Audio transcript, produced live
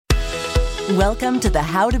Welcome to the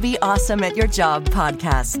How to Be Awesome at Your Job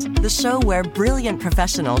podcast, the show where brilliant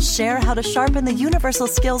professionals share how to sharpen the universal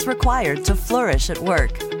skills required to flourish at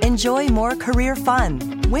work. Enjoy more career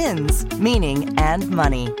fun, wins, meaning, and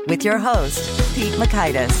money with your host, Pete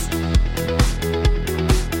Mockaitis.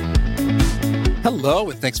 Hello,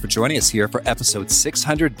 and thanks for joining us here for episode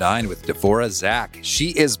 609 with Devora Zach. She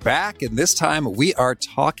is back, and this time we are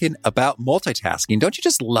talking about multitasking. Don't you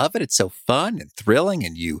just love it? It's so fun and thrilling,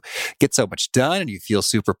 and you get so much done, and you feel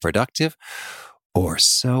super productive. Or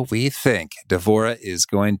so we think. Devora is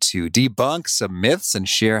going to debunk some myths and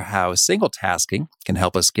share how single tasking can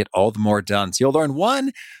help us get all the more done. So you'll learn,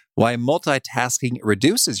 1, why multitasking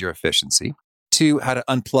reduces your efficiency, 2, how to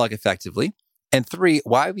unplug effectively, and 3,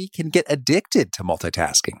 why we can get addicted to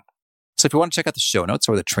multitasking. So if you want to check out the show notes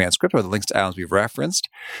or the transcript or the links to items we've referenced,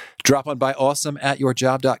 drop on by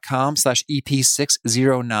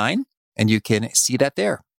awesomeatyourjob.com/EP609, and you can see that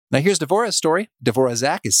there. Now here's Devora's story. Devora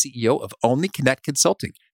Zach is CEO of Only Connect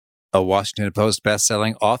Consulting, a Washington Post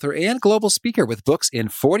best-selling author and global speaker with books in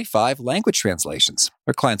 45 language translations.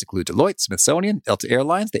 Her clients include Deloitte, Smithsonian, Delta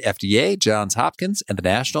Airlines, the FDA, Johns Hopkins, and the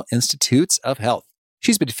National Institutes of Health.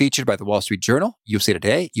 She's been featured by the Wall Street Journal, USA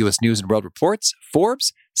Today, U.S. News and World Reports,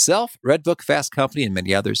 Forbes, Self, Redbook, Fast Company, and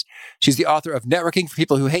many others. She's the author of Networking for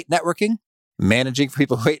People Who Hate Networking, Managing for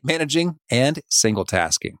People Who Hate Managing, and Single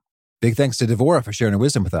Tasking. Big thanks to Devora for sharing her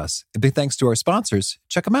wisdom with us. And big thanks to our sponsors.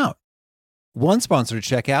 Check them out. One sponsor to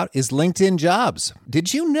check out is LinkedIn Jobs.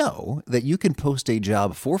 Did you know that you can post a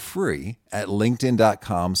job for free at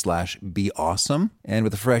linkedin.com/beawesome? And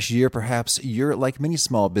with a fresh year, perhaps you're like many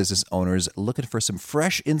small business owners looking for some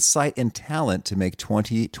fresh insight and talent to make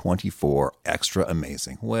 2024 extra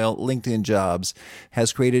amazing. Well, LinkedIn Jobs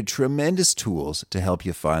has created tremendous tools to help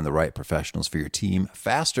you find the right professionals for your team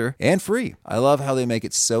faster and free. I love how they make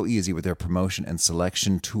it so easy with their promotion and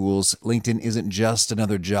selection tools. LinkedIn isn't just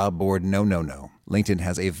another job board. No. LinkedIn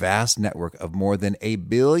has a vast network of more than 1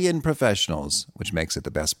 billion professionals, which makes it the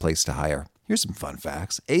best place to hire. Here's some fun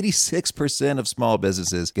facts. 86% of small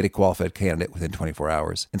businesses get a qualified candidate within 24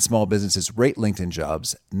 hours, and small businesses rate LinkedIn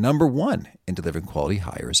Jobs number 1 in delivering quality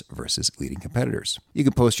hires versus leading competitors. You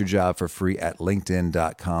can post your job for free at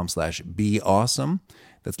linkedin.com/beawesome.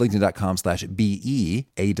 That's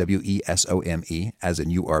linkedin.com/BEAWESOME, as in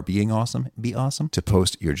you are being awesome, be awesome, to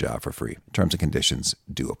post your job for free. Terms and conditions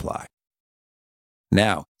do apply.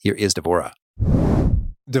 Now, here is Devora.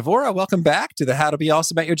 Devora, welcome back to the How to Be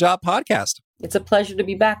Awesome at Your Job podcast. It's a pleasure to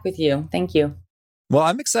be back with you. Thank you. Well,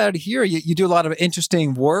 I'm excited to hear you do a lot of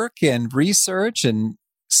interesting work and research and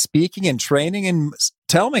speaking and training. And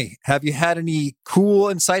tell me, have you had any cool,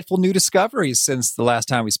 insightful new discoveries since the last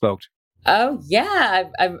time we spoke? Oh, yeah.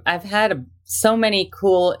 I've had so many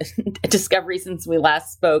cool discoveries since we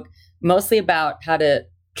last spoke, mostly about how to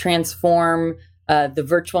transform the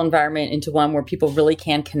virtual environment into one where people really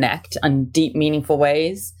can connect on deep, meaningful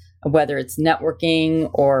ways, whether it's networking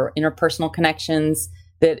or interpersonal connections,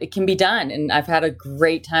 that it can be done. And I've had a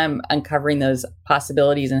great time uncovering those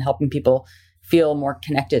possibilities and helping people feel more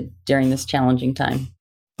connected during this challenging time.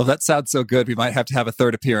 Well, that sounds so good. We might have to have a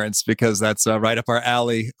third appearance because that's right up our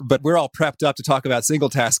alley. But we're all prepped up to talk about single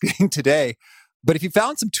tasking today. But if you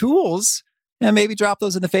found some tools, and maybe drop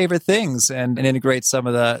those in the favorite things and integrate some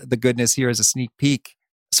of the goodness here as a sneak peek.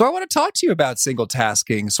 So I want to talk to you about single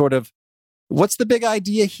tasking, sort of what's the big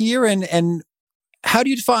idea here and how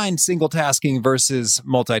do you define single tasking versus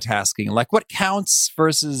multitasking? Like what counts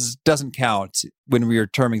versus doesn't count when we are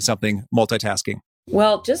terming something multitasking?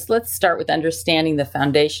 Well, just let's start with understanding the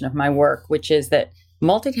foundation of my work, which is that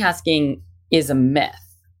multitasking is a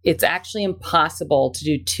myth. It's actually impossible to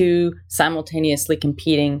do 2 simultaneously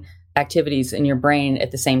competing activities in your brain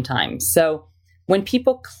at the same time. So when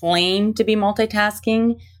people claim to be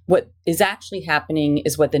multitasking, what is actually happening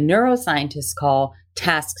is what the neuroscientists call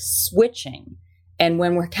task switching. And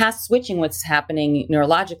when we're task switching, what's happening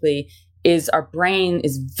neurologically is our brain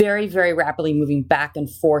is very, very rapidly moving back and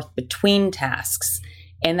forth between tasks.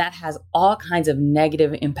 And that has all kinds of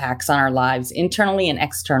negative impacts on our lives, internally and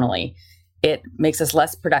externally. It makes us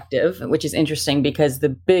less productive, which is interesting because the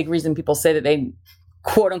big reason people say that they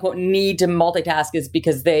quote unquote need to multitask is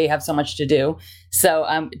because they have so much to do. So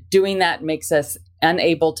doing that makes us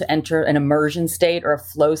unable to enter an immersion state or a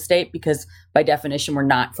flow state because by definition, we're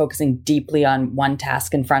not focusing deeply on one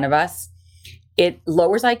task in front of us. It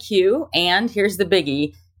lowers IQ. And here's the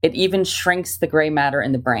biggie. It even shrinks the gray matter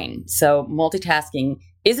in the brain. So multitasking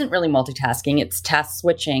isn't really multitasking. It's task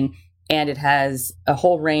switching. And it has a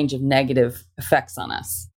whole range of negative effects on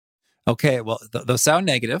us. Okay, well, those sound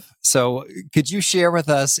negative. So could you share with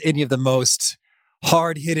us any of the most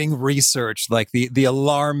hard-hitting research, like the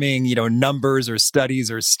alarming, numbers or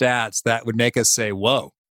studies or stats that would make us say,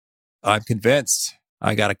 whoa, I'm convinced.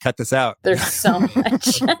 I got to cut this out. There's so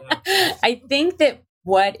much. I think that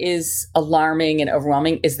what is alarming and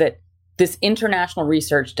overwhelming is that this international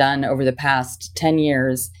research done over the past 10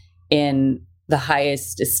 years in the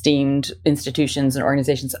highest esteemed institutions and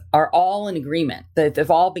organizations are all in agreement, that they've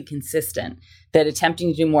all been consistent, that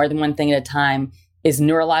attempting to do more than one thing at a time is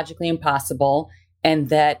neurologically impossible, and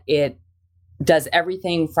that it does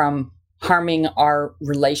everything from harming our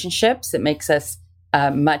relationships. It makes us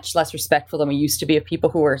much less respectful than we used to be of people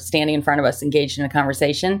who are standing in front of us engaged in a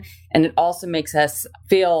conversation. And it also makes us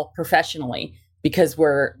fail professionally because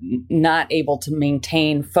we're not able to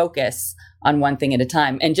maintain focus on one thing at a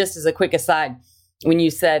time. And just as a quick aside, when you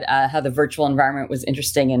said how the virtual environment was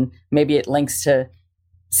interesting and maybe it links to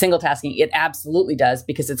single tasking, it absolutely does,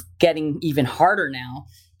 because it's getting even harder now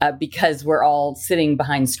because we're all sitting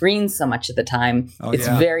behind screens so much of the time. It's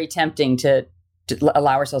very tempting to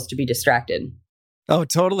allow ourselves to be distracted. Oh,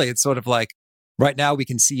 totally. It's sort of like right now we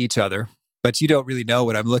can see each other, but you don't really know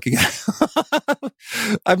what I'm looking at.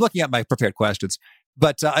 I'm looking at my prepared questions,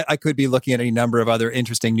 but I could be looking at any number of other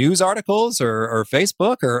interesting news articles or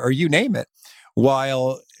Facebook or you name it,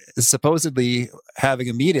 while supposedly having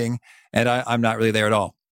a meeting, and I'm not really there at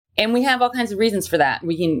all. And we have all kinds of reasons for that.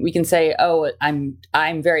 We can say, oh,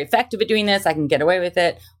 I'm very effective at doing this, I can get away with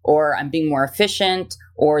it, or I'm being more efficient,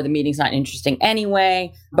 or the meeting's not interesting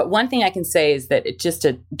anyway. But one thing I can say is that just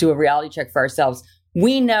to do a reality check for ourselves,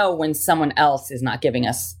 we know when someone else is not giving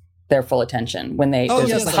us their full attention, when there's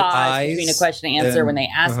a pause between a question and answer, when they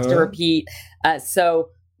ask to repeat. So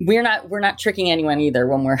we're not tricking anyone either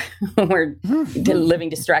when we're living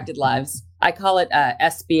distracted lives. I call it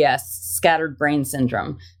SBS, scattered brain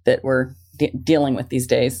syndrome, that we're dealing with these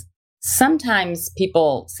days. Sometimes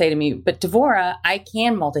people say to me, but Devora, I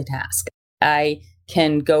can multitask. I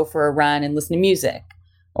can go for a run and listen to music,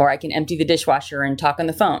 or I can empty the dishwasher and talk on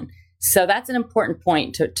the phone. So that's an important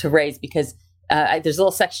point to raise, because there's a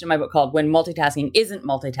little section in my book called When Multitasking Isn't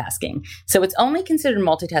Multitasking. So it's only considered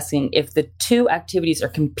multitasking if the two activities are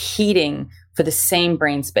competing for the same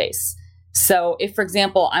brain space. So if, for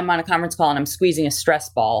example, I'm on a conference call and I'm squeezing a stress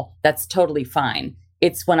ball, that's totally fine.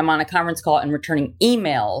 It's when I'm on a conference call and returning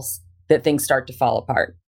emails that things start to fall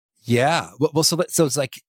apart. Yeah. Well, so it's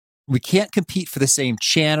like we can't compete for the same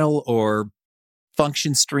channel or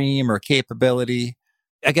function stream or capability.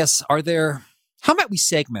 I guess, how might we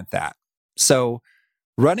segment that? So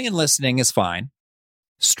running and listening is fine.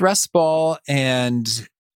 Stress ball and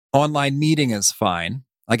online meeting is fine.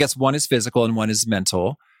 I guess one is physical and one is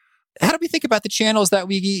mental. How do we think about the channels that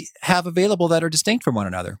we have available that are distinct from one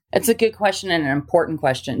another? It's a good question and an important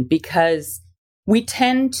question, because we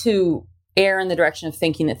tend to err in the direction of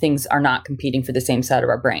thinking that things are not competing for the same side of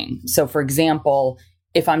our brain. So, for example,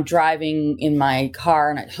 if I'm driving in my car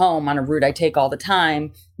and at home on a route I take all the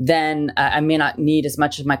time, then I may not need as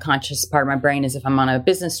much of my conscious part of my brain as if I'm on a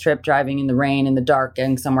business trip driving in the rain, in the dark,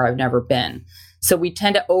 getting somewhere I've never been. So we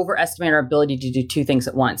tend to overestimate our ability to do two things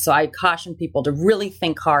at once. So I caution people to really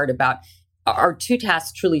think hard about, are two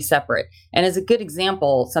tasks truly separate? And as a good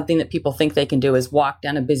example, something that people think they can do is walk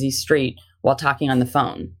down a busy street while talking on the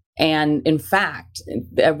phone. And in fact,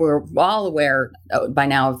 we're all aware by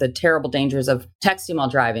now of the terrible dangers of texting while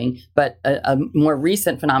driving, but a more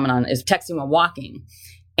recent phenomenon is texting while walking.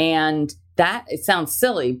 And that, it sounds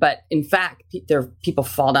silly, but in fact, people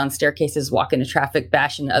fall down staircases, walk into traffic,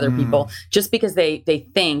 bash into other people, just because they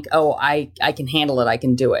think, oh, I can handle it, I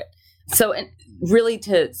can do it. So really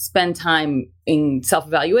to spend time in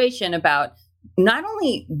self-evaluation about not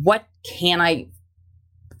only what can I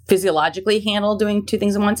physiologically handle doing two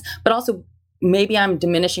things at once, but also maybe I'm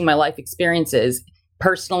diminishing my life experiences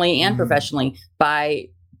personally and professionally by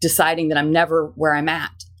deciding that I'm never where I'm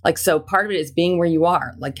at. Like, so part of it is being where you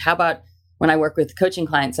are. Like, how about when I work with coaching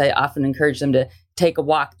clients, I often encourage them to take a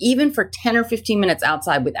walk, even for 10 or 15 minutes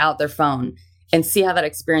outside without their phone, and see how that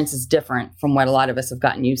experience is different from what a lot of us have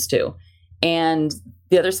gotten used to. And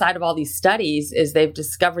the other side of all these studies is they've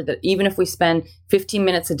discovered that even if we spend 15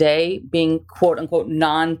 minutes a day being quote unquote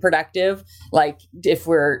non-productive, like if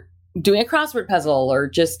we're doing a crossword puzzle or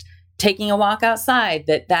just taking a walk outside,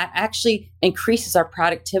 that actually increases our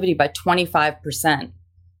productivity by 25%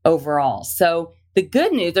 overall. So the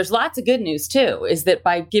good news, there's lots of good news too, is that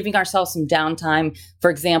by giving ourselves some downtime, for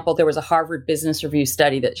example, there was a Harvard Business Review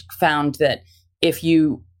study that found that if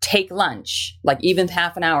you take lunch, like even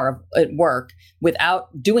half an hour at work without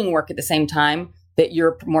doing work at the same time, that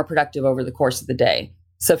you're more productive over the course of the day.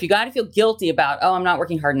 So if you got to feel guilty about, oh, I'm not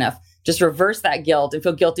working hard enough, just reverse that guilt and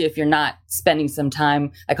feel guilty if you're not spending some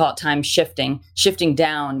time. I call it time shifting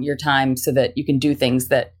down your time so that you can do things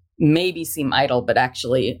that maybe seem idle, but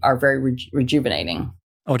actually are very rejuvenating.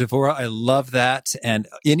 Oh, Devora, I love that. And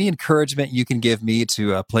any encouragement you can give me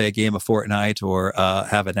to play a game of Fortnite or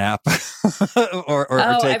have a nap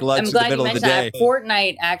or take lunch in the middle of the day.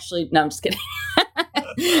 Fortnite, actually, no, I'm just kidding.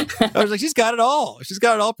 I was like, she's got it all. She's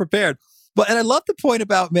got it all prepared. But and I love the point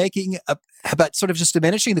about about sort of just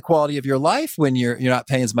diminishing the quality of your life when you're not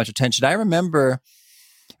paying as much attention. I remember,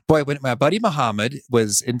 when my buddy Muhammad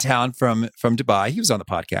was in town from Dubai, he was on the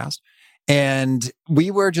podcast. And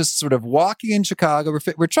we were just sort of walking in Chicago.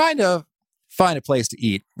 We're trying to find a place to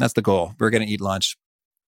eat. That's the goal. We're going to eat lunch.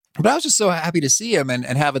 But I was just so happy to see him and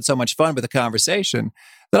having so much fun with the conversation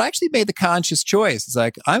that I actually made the conscious choice. It's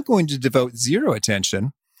like, I'm going to devote zero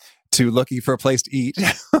attention to looking for a place to eat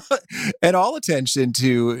and all attention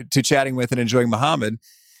to chatting with and enjoying Muhammad.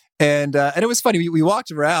 And it was funny. We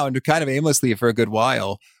walked around kind of aimlessly for a good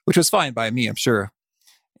while, which was fine by me. I'm sure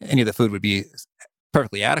any of the food would be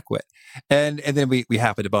perfectly adequate. And then we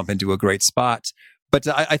happened to bump into a great spot. But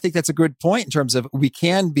I think that's a good point in terms of we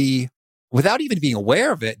can be, without even being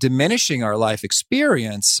aware of it, diminishing our life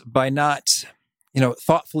experience by not,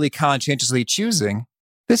 thoughtfully, conscientiously choosing,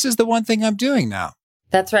 this is the one thing I'm doing now.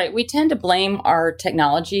 That's right. We tend to blame our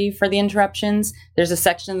technology for the interruptions. There's a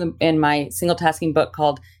section in my single tasking book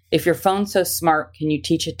called If Your Phone's So Smart, Can You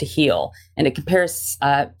Teach It to Heal? And it compares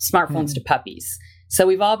smartphones to puppies. So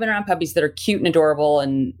we've all been around puppies that are cute and adorable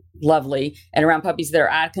and lovely, and around puppies that are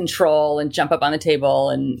out of control and jump up on the table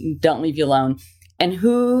and don't leave you alone. And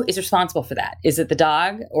who is responsible for that? Is it the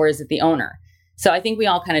dog or is it the owner? So I think we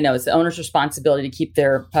all kind of know it's the owner's responsibility to keep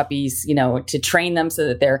their puppies, to train them so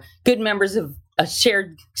that they're good members of a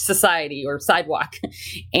shared society or sidewalk.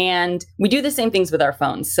 And we do the same things with our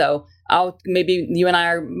phones. So maybe you and I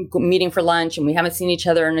are meeting for lunch and we haven't seen each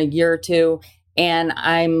other in a year or two. And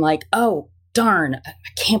I'm like, oh, darn, I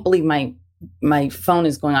can't believe my phone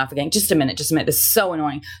is going off again. Just a minute. This is so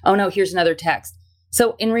annoying. Oh no, here's another text.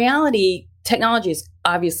 So in reality, technology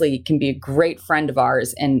obviously can be a great friend of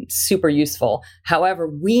ours and super useful. However,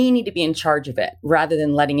 we need to be in charge of it rather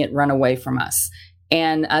than letting it run away from us.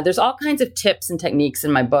 And there's all kinds of tips and techniques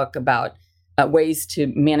in my book about ways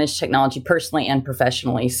to manage technology personally and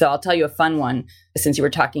professionally. So I'll tell you a fun one, since you were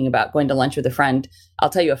talking about going to lunch with a friend. I'll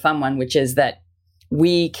tell you a fun one, which is that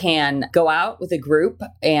we can go out with a group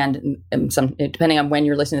and depending on when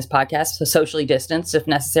you're listening to this podcast, so socially distanced if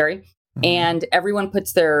necessary. Mm-hmm. And everyone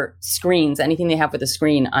puts their screens, anything they have with a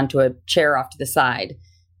screen, onto a chair off to the side.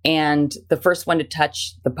 And the first one to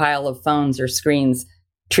touch the pile of phones or screens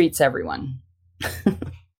treats everyone.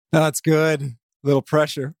 That's good. A little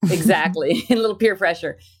pressure. Exactly. A little peer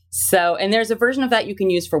pressure. So, and there's a version of that you can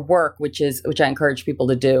use for work, which I encourage people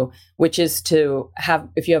to do, which is to have,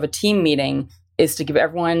 if you have a team meeting, is to give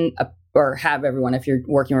everyone, have everyone, if you're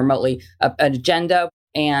working remotely, an agenda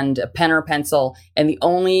and a pen or a pencil. And the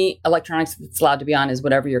only electronics that's allowed to be on is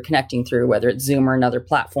whatever you're connecting through, whether it's Zoom or another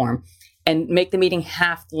platform. And make the meeting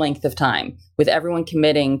half the length of time with everyone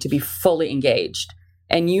committing to be fully engaged.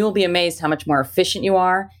 And you'll be amazed how much more efficient you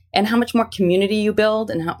are and how much more community you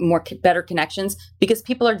build and how better connections, because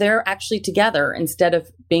people are there actually together instead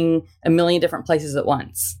of being a million different places at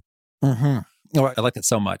once. Mm-hmm. Oh, I like that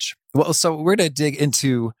so much. Well, so we're going to dig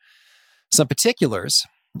into some particulars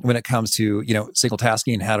when it comes to, single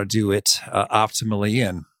tasking and how to do it optimally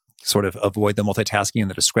and sort of avoid the multitasking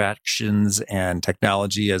and the distractions, and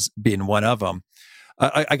technology as being one of them.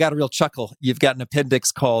 I got a real chuckle. You've got an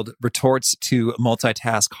appendix called Retorts to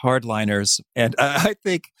Multitask Hardliners. And I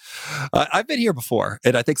think I've been here before,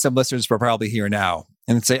 and I think some listeners are probably here now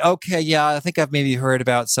and say, okay, yeah, I think I've maybe heard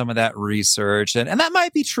about some of that research. And that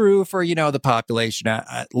might be true for, the population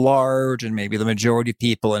at large and maybe the majority of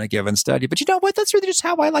people in a given study. But you know what? That's really just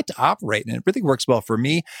how I like to operate. And it really works well for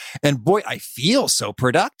me. And boy, I feel so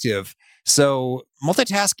productive. So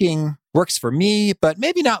multitasking works for me, but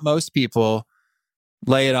maybe not most people.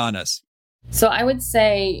 Lay it on us. So I would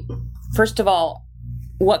say, first of all,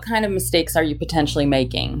 what kind of mistakes are you potentially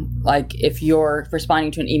making? Like if you're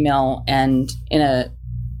responding to an email and in a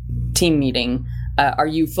team meeting, are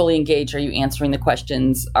you fully engaged? Are you answering the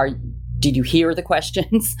questions? Did you hear the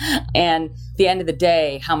questions? And at the end of the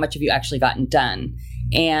day, how much have you actually gotten done?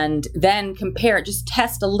 And then compare it, just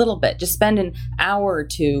test a little bit, just spend an hour or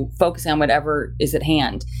two focusing on whatever is at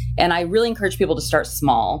hand. And I really encourage people to start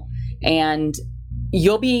small, and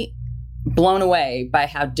you'll be blown away by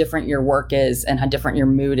how different your work is and how different your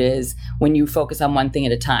mood is when you focus on one thing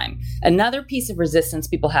at a time. Another piece of resistance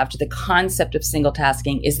people have to the concept of single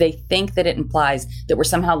tasking is they think that it implies that we're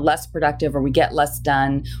somehow less productive or we get less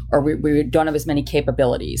done or we don't have as many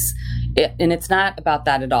capabilities. And it's not about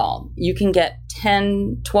that at all. You can get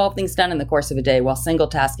 10, 12 things done in the course of a day while single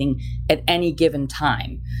tasking at any given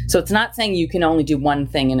time. So it's not saying you can only do one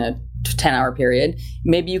thing in a 10-hour period.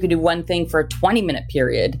 Maybe you could do one thing for a 20-minute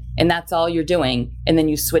period, and that's all you're doing. And then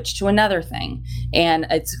you switch to another thing. And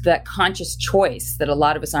it's that conscious choice that a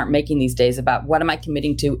lot of us aren't making these days about what am I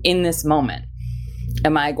committing to in this moment?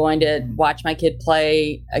 Am I going to watch my kid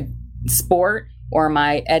play a sport, or am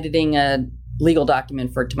I editing a legal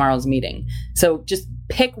document for tomorrow's meeting? So just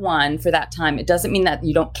pick one for that time. It doesn't mean that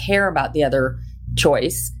you don't care about the other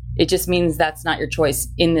choice. It just means that's not your choice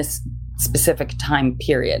in this specific time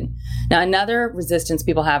period. Now, another resistance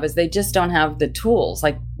people have is they just don't have the tools.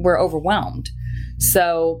 Like, we're overwhelmed.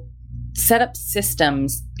 So set up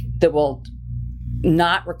systems that will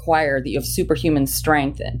not require that you have superhuman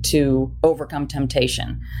strength to overcome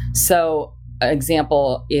temptation. So an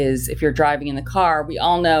example is if you're driving in the car, we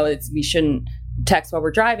all know we shouldn't text while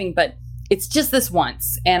we're driving, but it's just this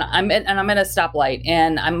once, and I'm at a stoplight,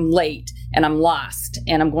 and I'm late, and I'm lost,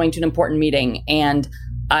 and I'm going to an important meeting, and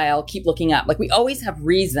I'll keep looking up. Like, we always have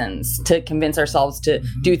reasons to convince ourselves to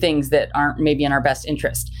do things that aren't maybe in our best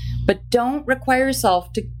interest. But don't require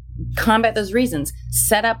yourself to combat those reasons.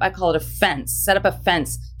 I call it a fence. Set up a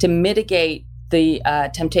fence to mitigate the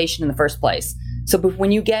temptation in the first place. So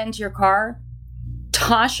when you get into your car,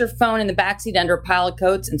 toss your phone in the backseat under a pile of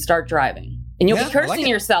coats and start driving. And you'll be cursing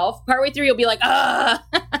yourself. Partway through, you'll be like, ah.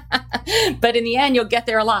 But in the end, you'll get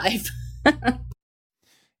there alive.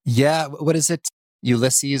 Yeah. What is it?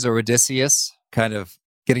 Ulysses or Odysseus kind of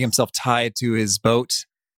getting himself tied to his boat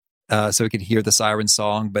so he could hear the siren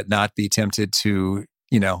song, but not be tempted to,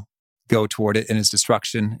 go toward it in his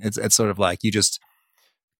destruction. It's sort of like you just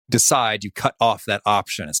decide, you cut off that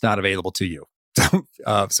option. It's not available to you.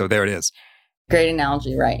 So there it is. Great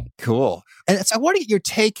analogy, right? Cool. And so I want to get your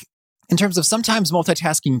take in terms of sometimes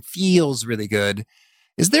multitasking feels really good.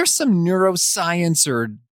 Is there some neuroscience or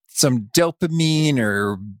some dopamine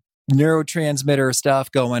or neurotransmitter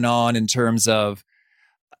stuff going on in terms of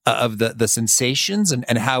the sensations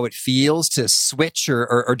and how it feels to switch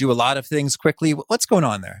or do a lot of things quickly? What's going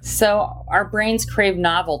on there? So our brains crave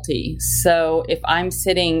novelty. So if I'm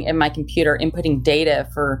sitting in my computer inputting data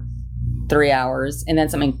for 3 hours and then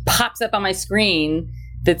something pops up on my screen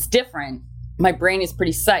that's different, my brain is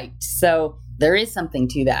pretty psyched. So there is something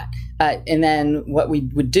to that. And then what we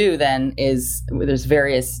would do then is there's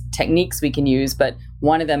various techniques we can use, but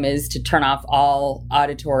one of them is to turn off all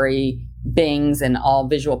auditory bings and all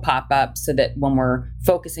visual pop-ups so that when we're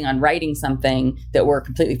focusing on writing something that we're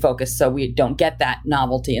completely focused so we don't get that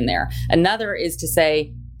novelty in there. Another is to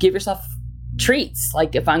say, give yourself treats.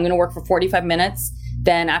 Like if I'm going to work for 45 minutes,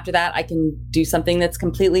 then after that, I can do something that's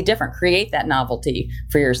completely different. Create that novelty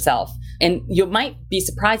for yourself. And you might be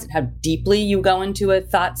surprised at how deeply you go into a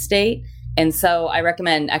thought state. And so I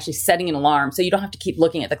recommend actually setting an alarm so you don't have to keep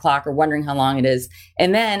looking at the clock or wondering how long it is.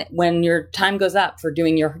 And then when your time goes up for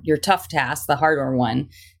doing your tough task, the harder one,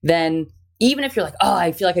 then even if you're like, oh,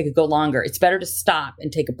 I feel like I could go longer, it's better to stop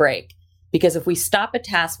and take a break. Because if we stop a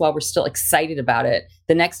task while we're still excited about it,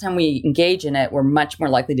 the next time we engage in it, we're much more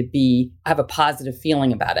likely to have a positive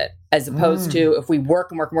feeling about it, as opposed to if we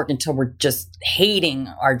work and work and work until we're just hating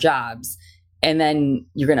our jobs, and then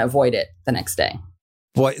you're going to avoid it the next day.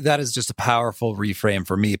 Boy, that is just a powerful reframe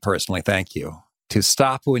for me personally. Thank you. To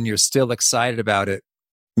stop when you're still excited about it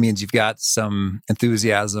means you've got some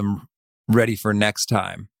enthusiasm ready for next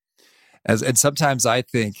time. And sometimes I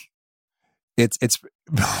think it's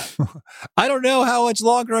I don't know how much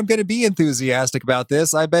longer I'm going to be enthusiastic about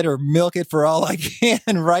this. I better milk it for all I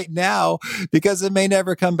can right now because it may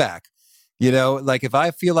never come back. Like if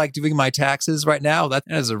I feel like doing my taxes right now, that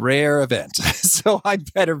is a rare event. So I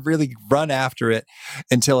better really run after it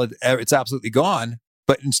until it's absolutely gone.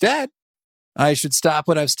 But instead, I should stop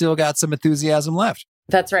when I've still got some enthusiasm left.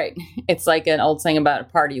 That's right. It's like an old saying about a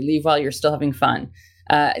party, leave while you're still having fun.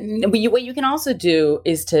 What you can also do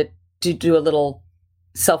is to do a little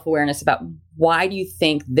self-awareness about why do you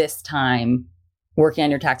think this time working on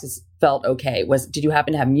your taxes felt okay? Did you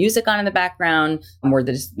happen to have music on in the background? Were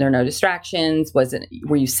there no distractions?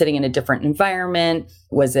 Were you sitting in a different environment?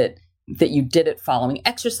 Was it that you did it following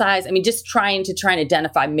exercise? I mean, just trying to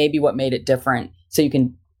identify maybe what made it different so you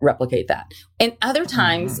can replicate that. And other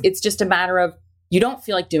times it's just a matter of you don't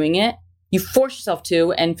feel like doing it. You force yourself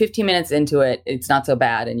to, and 15 minutes into it, it's not so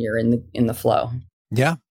bad and you're in the flow.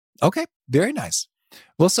 Yeah. Okay. Very nice.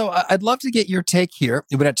 Well, so I'd love to get your take here.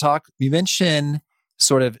 When I talk, you mentioned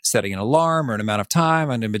sort of setting an alarm or an amount of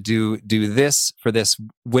time. I'm going to do this for this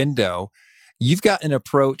window. You've got an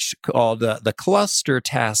approach called the cluster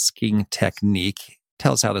tasking technique.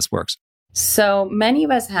 Tell us how this works. So many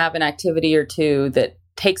of us have an activity or two that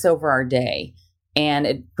takes over our day, and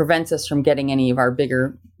it prevents us from getting any of our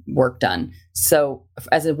bigger work done. So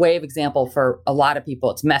as a way of example, for a lot of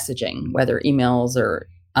people, it's messaging, whether emails or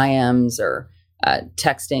IMs or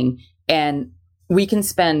texting. And we can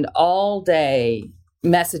spend all day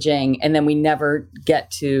messaging, and then we never get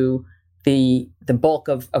to the bulk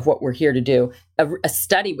of what we're here to do. A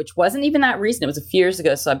study, which wasn't even that recent, it was a few years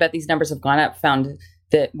ago, so I bet these numbers have gone up, found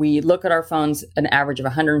that we look at our phones an average of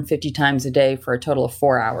 150 times a day for a total of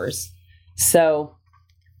 4 hours. So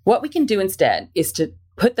what we can do instead is to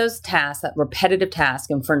put those tasks, that repetitive task,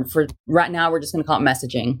 and for right now, we're just going to call it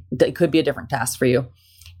messaging. It could be a different task for you.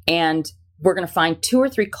 And we're going to find 2 or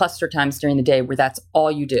 3 cluster times during the day where that's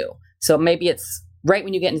all you do. So maybe it's right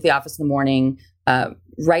when you get into the office in the morning,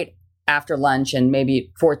 right after lunch, and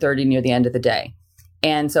maybe 4:30 near the end of the day.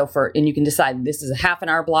 And so and you can decide this is a half an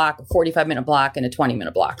hour block, a 45-minute block, and a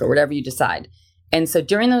 20-minute block, or whatever you decide. And so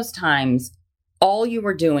during those times, all you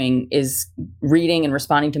were doing is reading and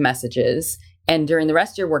responding to messages. And during the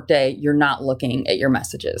rest of your workday, you're not looking at your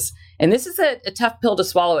messages. And this is a tough pill to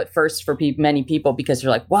swallow at first for many people, because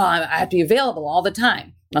you're like, well, I have to be available all the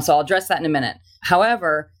time. So I'll address that in a minute.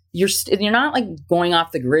 However, you're not like going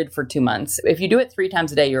off the grid for 2 months. If you do it 3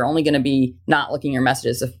 times a day, you're only going to be not looking at your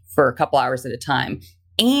messages for a couple hours at a time.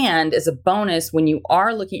 And as a bonus, when you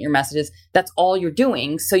are looking at your messages, that's all you're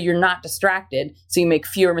doing. So you're not distracted. So you make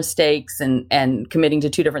fewer mistakes and committing to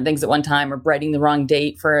 2 different things at one time, or writing the wrong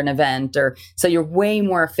date for an event. So you're way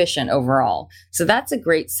more efficient overall. So that's a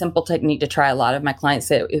great, simple technique to try. A lot of my clients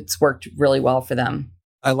say it's worked really well for them.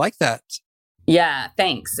 I like that. Yeah,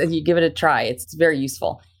 thanks. If you give it a try, it's very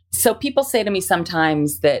useful. So people say to me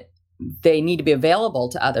sometimes that they need to be available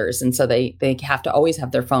to others. And so they have to always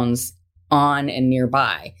have their phones on and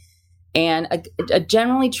nearby. And a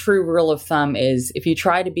generally true rule of thumb is if you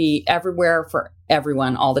try to be everywhere for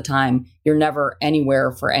everyone all the time, you're never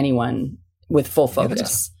anywhere for anyone with full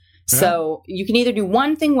focus. Yeah. So you can either do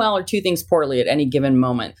one thing well or 2 things poorly at any given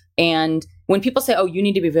moment. And when people say, oh, you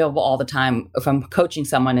need to be available all the time, if I'm coaching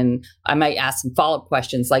someone and I might ask some follow-up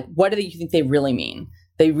questions, like, what do you think they really mean?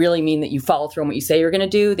 They really mean that you follow through on what you say you're going to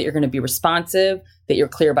do, that you're going to be responsive, that you're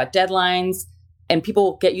clear about deadlines. And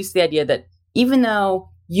people get used to the idea that even though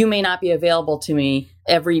you may not be available to me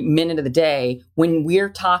every minute of the day, when we're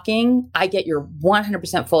talking, I get your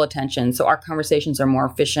 100% full attention. So our conversations are more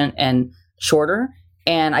efficient and shorter.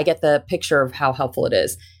 And I get the picture of how helpful it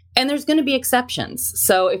is. And there's going to be exceptions.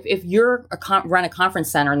 So if you're run a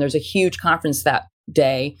conference center and there's a huge conference that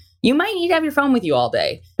day, you might need to have your phone with you all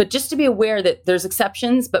day. But just to be aware that there's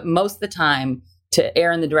exceptions, but most of the time to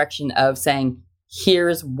err in the direction of saying,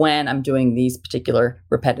 here's when I'm doing these particular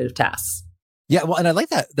repetitive tasks. Yeah, well, and I like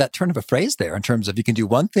that turn of a phrase there in terms of you can do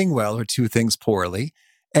one thing well or 2 things poorly.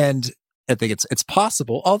 And I think it's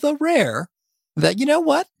possible, although rare, that, you know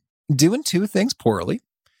what, doing 2 things poorly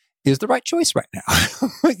is the right choice right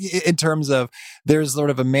now. In terms of there's sort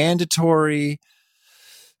of a mandatory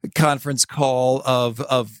conference call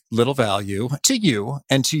of little value to you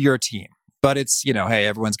and to your team. But it's, hey,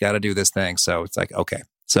 everyone's got to do this thing. So it's like, okay,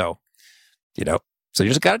 so you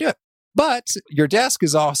just got to do it. But your desk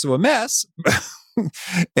is also a mess.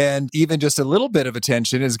 And even just a little bit of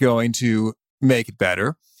attention is going to make it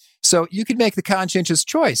better. So you can make the conscientious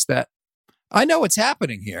choice that I know what's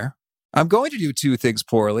happening here. I'm going to do 2 things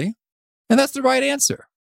poorly, and that's the right answer.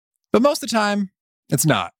 But most of the time, it's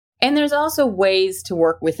not. And there's also ways to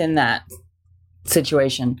work within that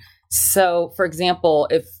situation. So, for example,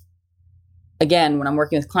 when I'm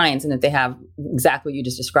working with clients and if they have exactly what you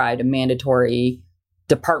just described, a mandatory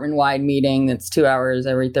department-wide meeting that's 2 hours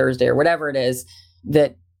every Thursday or whatever it is,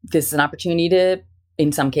 that this is an opportunity to,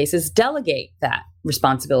 in some cases, delegate that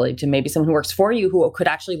responsibility to maybe someone who works for you who could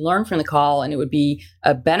actually learn from the call, and it would be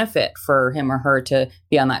a benefit for him or her to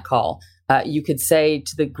be on that call. You could say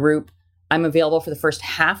to the group, I'm available for the first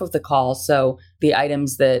half of the call, so the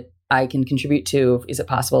items that I can contribute to, is it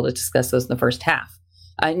possible to discuss those in the first half?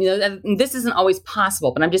 This isn't always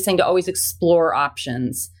possible, but I'm just saying to always explore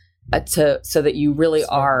options so that you really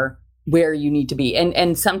are where you need to be.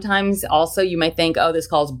 And sometimes also you might think, oh, this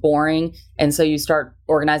call is boring. And so you start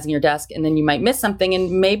organizing your desk and then you might miss something.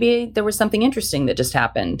 And maybe there was something interesting that just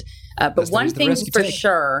happened. But one thing for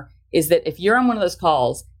sure is that if you're on one of those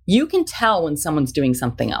calls, you can tell when someone's doing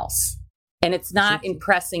something else. And it's not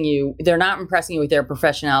impressing you. They're not impressing you with their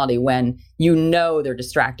professionality when you know they're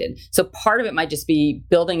distracted. So part of it might just be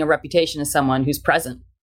building a reputation as someone who's present.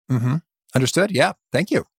 Mm-hmm. Understood. Yeah. Thank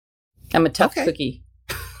you. I'm a tough cookie.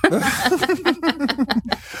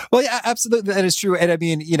 Well, yeah, absolutely. That is true. And I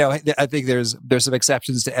mean, I think there's some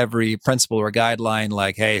exceptions to every principle or guideline,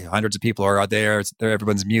 like, hey, hundreds of people are out there.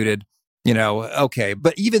 Everyone's muted, okay.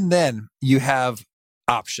 But even then you have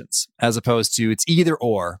options as opposed to it's either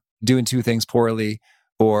or. Doing two things poorly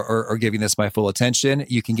or giving this my full attention.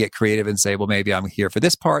 You can get creative and say, well, maybe I'm here for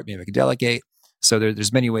this part. Maybe I can delegate. So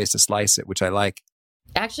there's many ways to slice it, which I like.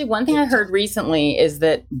 Actually, one thing I heard recently is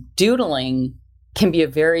that doodling can be a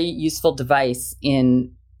very useful device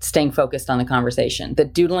in staying focused on the conversation.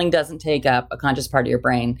 That doodling doesn't take up a conscious part of your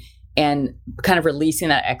brain, and kind of releasing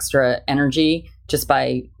that extra energy just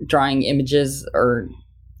by drawing images or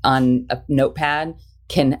on a notepad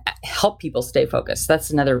can help people stay focused. That's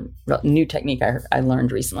another new technique I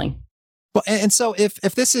learned recently. Well, and so if you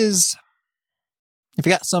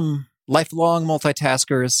got some lifelong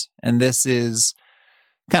multitaskers and this is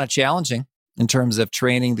kind of challenging in terms of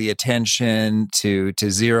training the attention to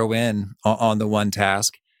zero in on the one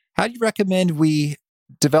task, how do you recommend we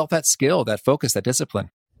develop that skill, that focus, that discipline?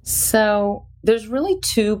 So there's really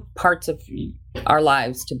two parts of our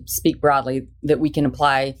lives, to speak broadly, that we can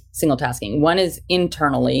apply single tasking. One is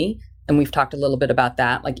internally, and we've talked a little bit about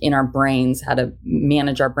that, like in our brains, how to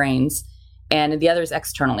manage our brains. And the other is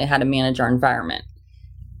externally, how to manage our environment.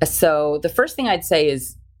 So the first thing I'd say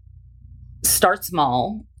is start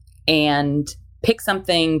small and pick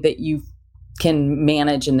something that you can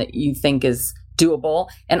manage and that you think is doable,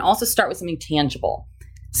 and also start with something tangible.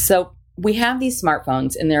 So we have these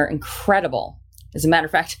smartphones and they're incredible. As a matter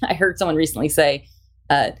of fact, I heard someone recently say,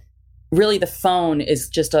 really the phone is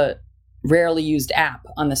just a rarely used app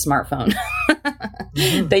on the smartphone.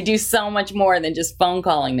 Mm-hmm. They do so much more than just phone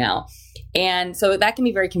calling now. And so that can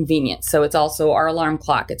be very convenient. So it's also our alarm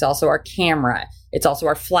clock. It's also our camera. It's also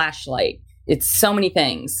our flashlight. It's so many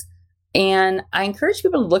things. And I encourage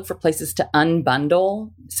people to look for places to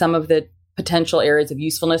unbundle some of the potential areas of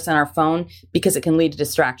usefulness on our phone, because it can lead to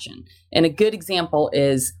distraction. And a good example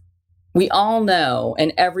is, we all know,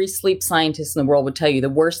 and every sleep scientist in the world would tell you, the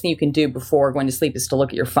worst thing you can do before going to sleep is to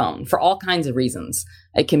look at your phone for all kinds of reasons.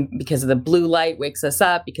 It can, because of the blue light wakes us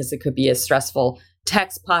up, because it could be a stressful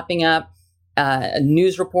text popping up, a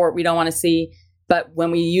news report we don't want to see. But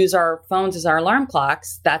when we use our phones as our alarm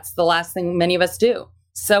clocks, that's the last thing many of us do.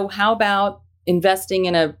 So how about investing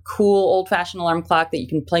in a cool old-fashioned alarm clock that you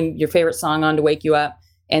can play your favorite song on to wake you up,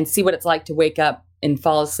 and see what it's like to wake up and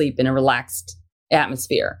fall asleep in a relaxed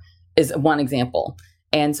atmosphere, is one example.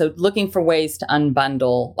 And so looking for ways to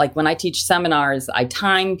unbundle, like when I teach seminars, I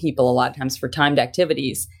time people a lot of times for timed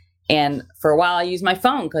activities. And for a while I used my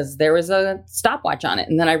phone because there was a stopwatch on it.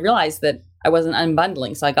 And then I realized that I wasn't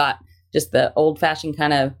unbundling. So I got just the old-fashioned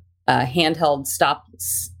kind of handheld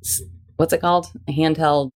what's it called? A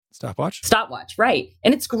handheld Stopwatch, right.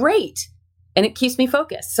 And it's great. And it keeps me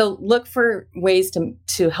focused. So look for ways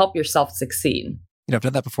to help yourself succeed. I've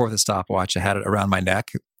done that before with a stopwatch. I had it around my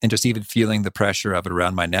neck, and just even feeling the pressure of it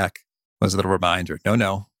around my neck was a little reminder.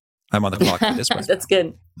 No, I'm on the clock for this one. That's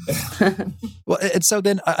good. Well, and so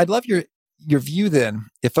then I'd love your view then.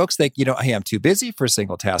 If folks think, hey, I'm too busy for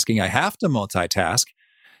single tasking, I have to multitask,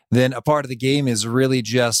 then a part of the game is really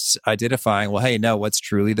just identifying, well, hey, no, what's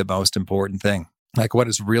truly the most important thing? Like, what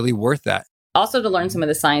is really worth that? Also to learn some of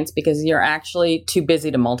the science, because you're actually too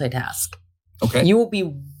busy to multitask. Okay. You will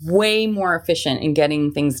be way more efficient in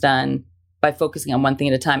getting things done by focusing on one thing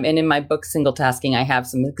at a time. And in my book, Single Tasking, I have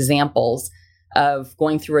some examples of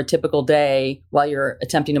going through a typical day while you're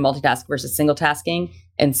attempting to multitask versus single tasking,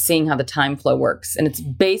 and seeing how the time flow works. And it's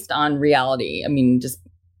based on reality. I mean, just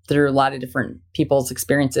through a lot of different people's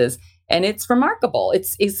experiences. And it's remarkable.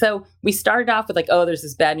 It's so we started off with like, oh, there's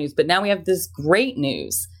this bad news, but now we have this great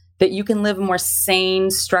news that you can live a more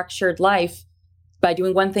sane, structured life by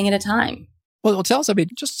doing one thing at a time. Well, tell us,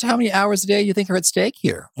 just how many hours a day you think are at stake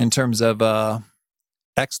here in terms of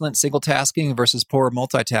excellent single tasking versus poor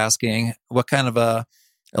multitasking? What kind of a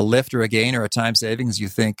lift or a gain or a time savings you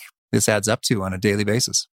think this adds up to on a daily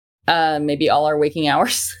basis? Maybe all our waking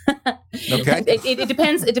hours. Okay. It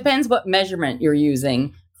depends. It depends what measurement you're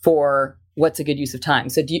using for what's a good use of time.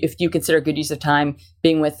 So if you consider a good use of time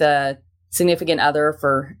being with a significant other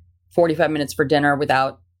for 45 minutes for dinner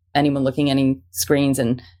without anyone looking at any screens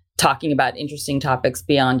and talking about interesting topics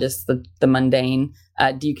beyond just the mundane,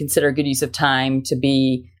 do you consider a good use of time to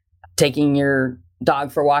be taking your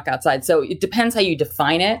dog for a walk outside? So it depends how you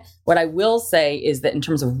define it. What I will say is that in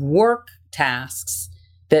terms of work tasks,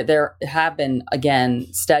 that there have been, again,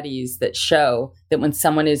 studies that show that when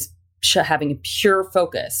someone is having a pure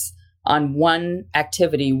focus on one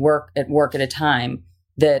activity, work at a time,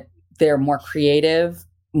 that they're more creative,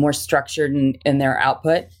 more structured in their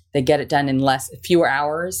output. They get it done in fewer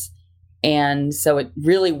hours. And so it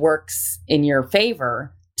really works in your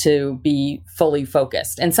favor to be fully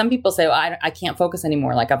focused. And some people say, well, I can't focus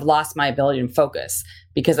anymore. Like I've lost my ability to focus,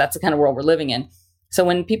 because that's the kind of world we're living in. So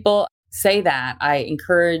when people say that, I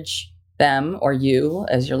encourage them, or you,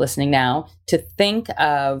 as you're listening now, to think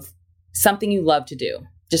of something you love to do.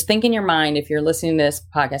 Just think in your mind, if you're listening to this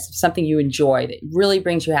podcast, of something you enjoy that really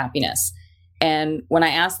brings you happiness. And when I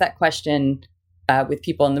ask that question with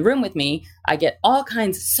people in the room with me, I get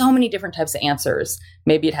so many different types of answers.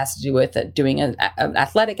 Maybe it has to do with doing an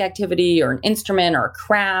athletic activity, or an instrument, or a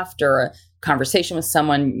craft, or a conversation with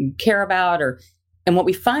someone you care about. And what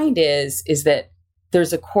we find is that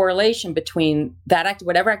there's a correlation between that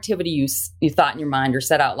whatever activity you thought in your mind or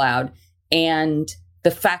said out loud, and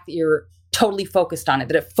the fact that you're totally focused on it,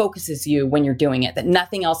 that it focuses you when you're doing it, that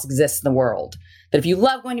nothing else exists in the world. That if you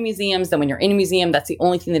love going to museums, then when you're in a museum, that's the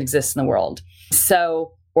only thing that exists in the world.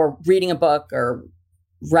 So, or reading a book, or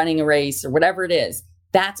running a race, or whatever it is,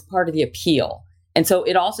 that's part of the appeal. And so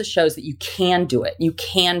it also shows that you can do it. You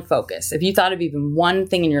can focus. If you thought of even one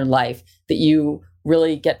thing in your life that you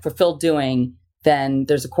really get fulfilled doing, then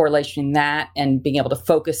there's a correlation in that and being able to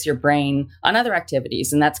focus your brain on other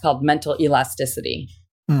activities. And that's called mental elasticity.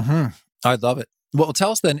 Mm-hmm. I love it. Well,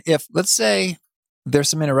 tell us then, if, let's say, there's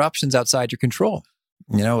some interruptions outside your control,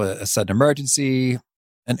 a sudden emergency,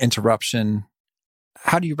 an interruption,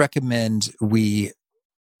 how do you recommend we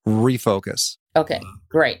refocus? Okay,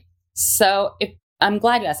 great. So I'm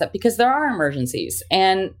glad you asked that, because there are emergencies,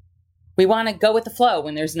 and we want to go with the flow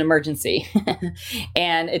when there's an emergency.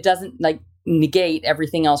 And it doesn't negate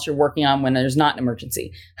everything else you're working on when there's not an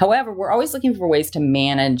emergency. However, we're always looking for ways to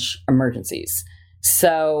manage emergencies.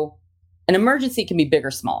 So an emergency can be big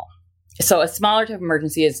or small. So a smaller type of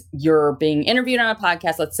emergency is you're being interviewed on a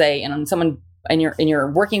podcast, let's say, and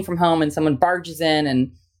you're working from home, and someone barges in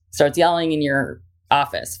and starts yelling in your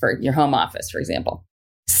office, for your home office, for example.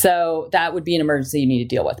 So that would be an emergency you need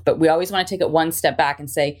to deal with. But we always want to take it one step back and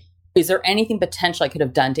say, is there anything potential I could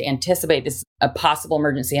have done to anticipate a possible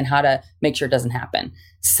emergency, and how to make sure it doesn't happen?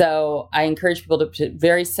 So I encourage people to put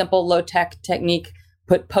very simple, low-tech technique,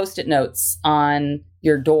 put Post-it notes on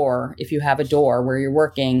your door, if you have a door where you're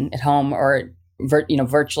working at home, or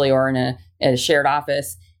virtually, or in a shared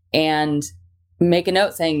office, and make a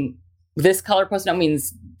note saying, this color Post-it note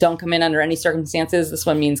means don't come in under any circumstances. This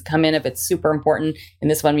one means come in if it's super important. And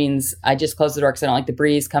this one means I just closed the door because I don't like the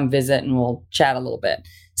breeze. Come visit and we'll chat a little bit.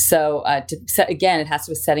 So again, it has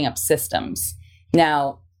to be setting up systems.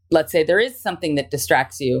 Now, let's say there is something that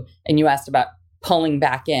distracts you, and you asked about pulling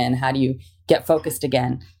back in. How do you get focused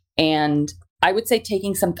again? And I would say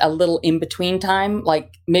taking a little in-between time,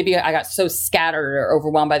 like maybe I got so scattered or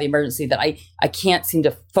overwhelmed by the emergency that I can't seem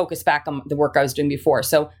to focus back on the work I was doing before.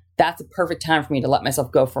 So that's a perfect time for me to let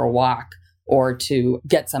myself go for a walk, or to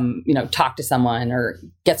get some, talk to someone, or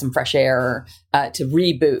get some fresh air, or to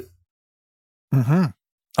reboot. Mm-hmm.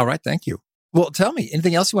 All right. Thank you. Well, tell me,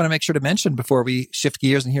 anything else you want to make sure to mention before we shift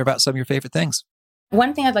gears and hear about some of your favorite things?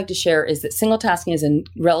 One thing I'd like to share is that single tasking is a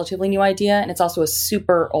relatively new idea, and it's also a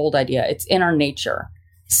super old idea. It's in our nature.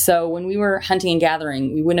 So when we were hunting and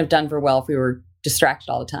gathering, we wouldn't have done very well if we were distracted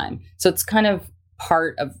all the time. So it's kind of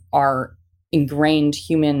part of our ingrained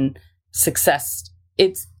human success.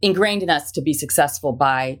 It's ingrained in us to be successful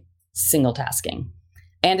by single tasking.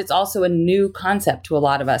 And it's also a new concept to a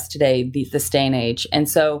lot of us today, this day and age. And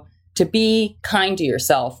so to be kind to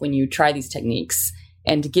yourself when you try these techniques,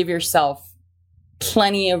 and to give yourself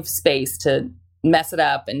plenty of space to mess it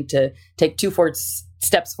up, and to take 2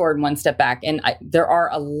 steps forward and 1 step back. And there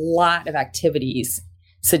are a lot of activities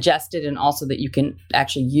suggested, and also that you can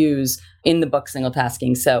actually use in the book Single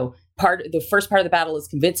Tasking. So the first part of the battle is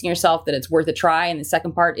convincing yourself that it's worth a try. And the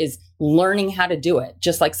second part is learning how to do it.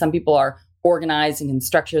 Just like some people are organized and can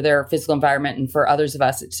structure their physical environment, and for others of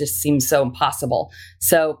us, it just seems so impossible.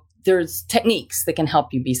 So there's techniques that can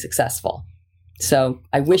help you be successful. So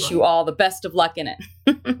I wish you all the best of luck in it.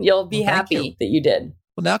 You'll be happy that you did.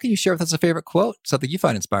 Well, now can you share with us a favorite quote, something you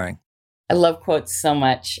find inspiring? I love quotes so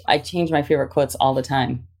much. I change my favorite quotes all the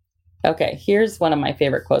time. Okay, here's one of my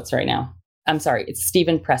favorite quotes right now. I'm sorry, it's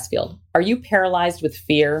Stephen Pressfield. Are you paralyzed with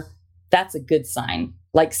fear? That's a good sign.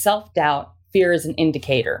 Like self-doubt, fear is an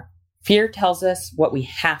indicator. Fear tells us what we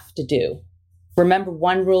have to do. Remember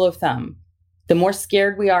one rule of thumb. The more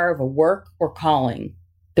scared we are of a work or calling,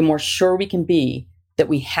 the more sure we can be that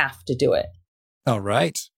we have to do it. All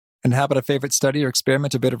right. And how about a favorite study or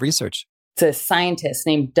experiment or bit of research? It's a scientist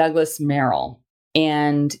named Douglas Merrill,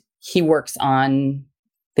 and he works on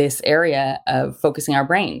this area of focusing our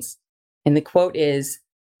brains. And the quote is,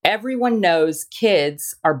 "Everyone knows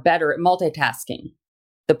kids are better at multitasking.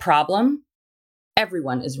 The problem?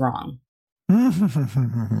 Everyone is wrong."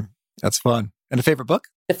 That's fun. And a favorite book?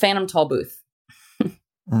 The Phantom Tollbooth.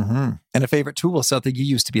 And a favorite tool, something you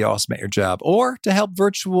use to be awesome at your job or to help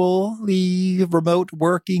virtually remote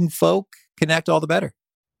working folk connect all the better.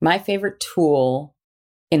 My favorite tool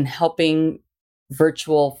in helping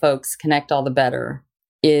virtual folks connect all the better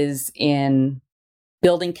is in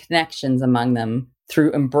building connections among them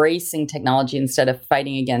through embracing technology instead of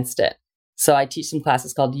fighting against it. So I teach some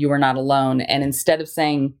classes called You Are Not Alone. And instead of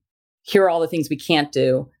saying, here are all the things we can't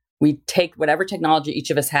do, we take whatever technology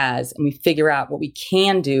each of us has and we figure out what we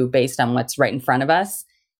can do based on what's right in front of us.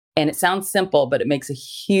 And it sounds simple, but it makes a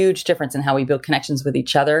huge difference in how we build connections with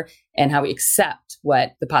each other and how we accept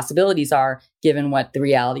what the possibilities are given what the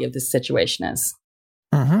reality of this situation is.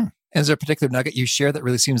 Is there a particular nugget you share that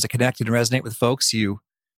really seems to connect and resonate with folks? You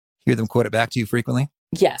hear them quote it back to you frequently?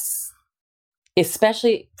 Yes.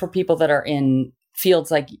 Especially for people that are in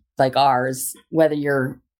fields like ours, whether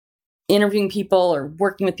you're interviewing people or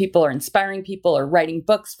working with people or inspiring people or writing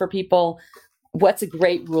books for people. What's a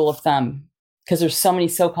great rule of thumb? Because there's so many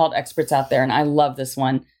so-called experts out there, and I love this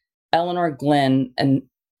one. Eleanor Glynn, an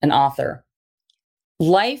author.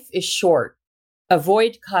 Life is short.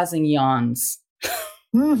 Avoid causing yawns.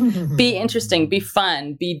 Be interesting, be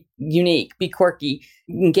fun, be unique, be quirky,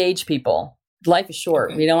 engage people. Life is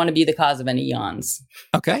short. Okay. We don't want to be the cause of any yawns.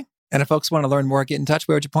 Okay. And if folks want to learn more, get in touch,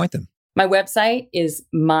 where would you point them? My website is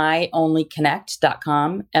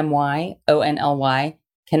myonlyconnect.com, MYONLY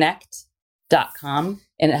connect.com.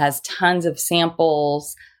 And it has tons of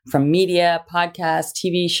samples from media, podcasts,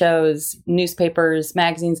 TV shows, newspapers,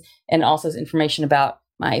 magazines, and also has information about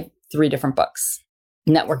my 3 different books.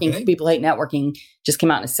 Networking for People Hate Networking just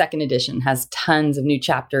came out in a second edition, has tons of new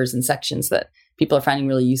chapters and sections that people are finding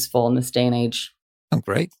really useful in this day and age. Oh,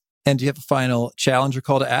 great. And do you have a final challenge or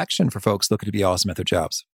call to action for folks looking to be awesome at their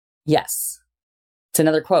jobs? Yes. It's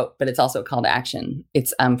another quote, but it's also a call to action.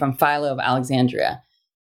 It's from Philo of Alexandria.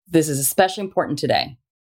 This is especially important today.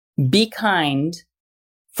 Be kind,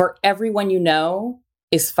 for everyone you know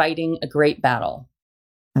is fighting a great battle.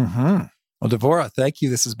 Well, Devora, thank you.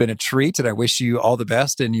 This has been a treat, and I wish you all the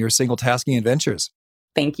best in your single tasking adventures.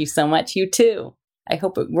 Thank you so much. You too. I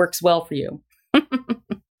hope it works well for you.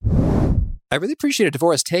 I really appreciated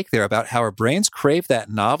Devora's take there about how our brains crave that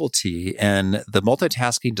novelty, and the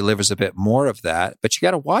multitasking delivers a bit more of that. But you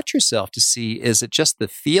got to watch yourself to see, is it just the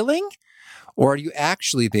feeling, or are you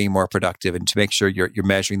actually being more productive? And to make sure you're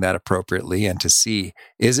measuring that appropriately, and to see,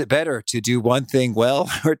 is it better to do one thing well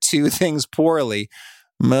or 2 things poorly?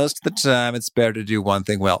 Most of the time, it's better to do one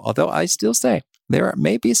thing well. Although I still say there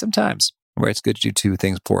may be some times where it's good to do 2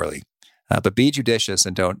 things poorly. But be judicious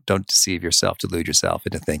and don't deceive yourself, delude yourself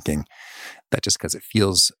into thinking that just because it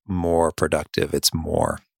feels more productive, it's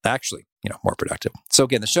more productive. So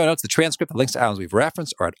again, the show notes, the transcript, the links to items we've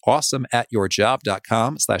referenced are at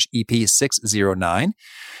awesomeatyourjob.com/EP609. If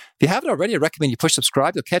you haven't already, I recommend you push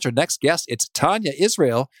subscribe. You'll catch our next guest. It's Tanya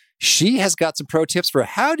Israel. She has got some pro tips for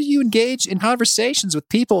how do you engage in conversations with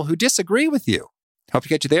people who disagree with you. Hope to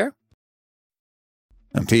get you there.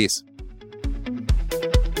 And peace.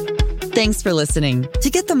 Thanks for listening. To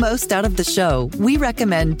get the most out of the show, we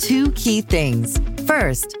recommend 2 key things.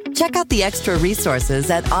 First, check out the extra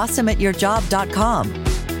resources at awesomeatyourjob.com.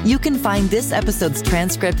 You can find this episode's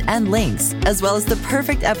transcript and links, as well as the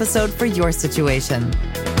perfect episode for your situation.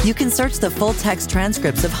 You can search the full-text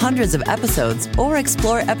transcripts of hundreds of episodes or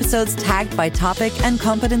explore episodes tagged by topic and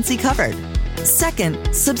competency covered.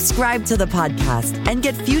 Second, subscribe to the podcast and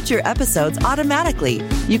get future episodes automatically.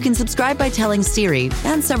 You can subscribe by telling Siri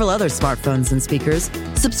and several other smartphones and speakers,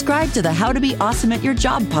 subscribe to the How to Be Awesome at Your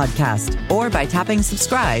Job podcast, or by tapping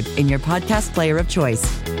subscribe in your podcast player of choice.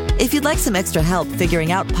 If you'd like some extra help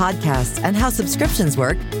figuring out podcasts and how subscriptions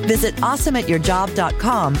work, visit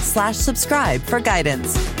awesomeatyourjob.com/subscribe for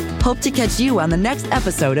guidance. Hope to catch you on the next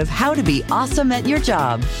episode of How to Be Awesome at Your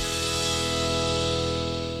Job.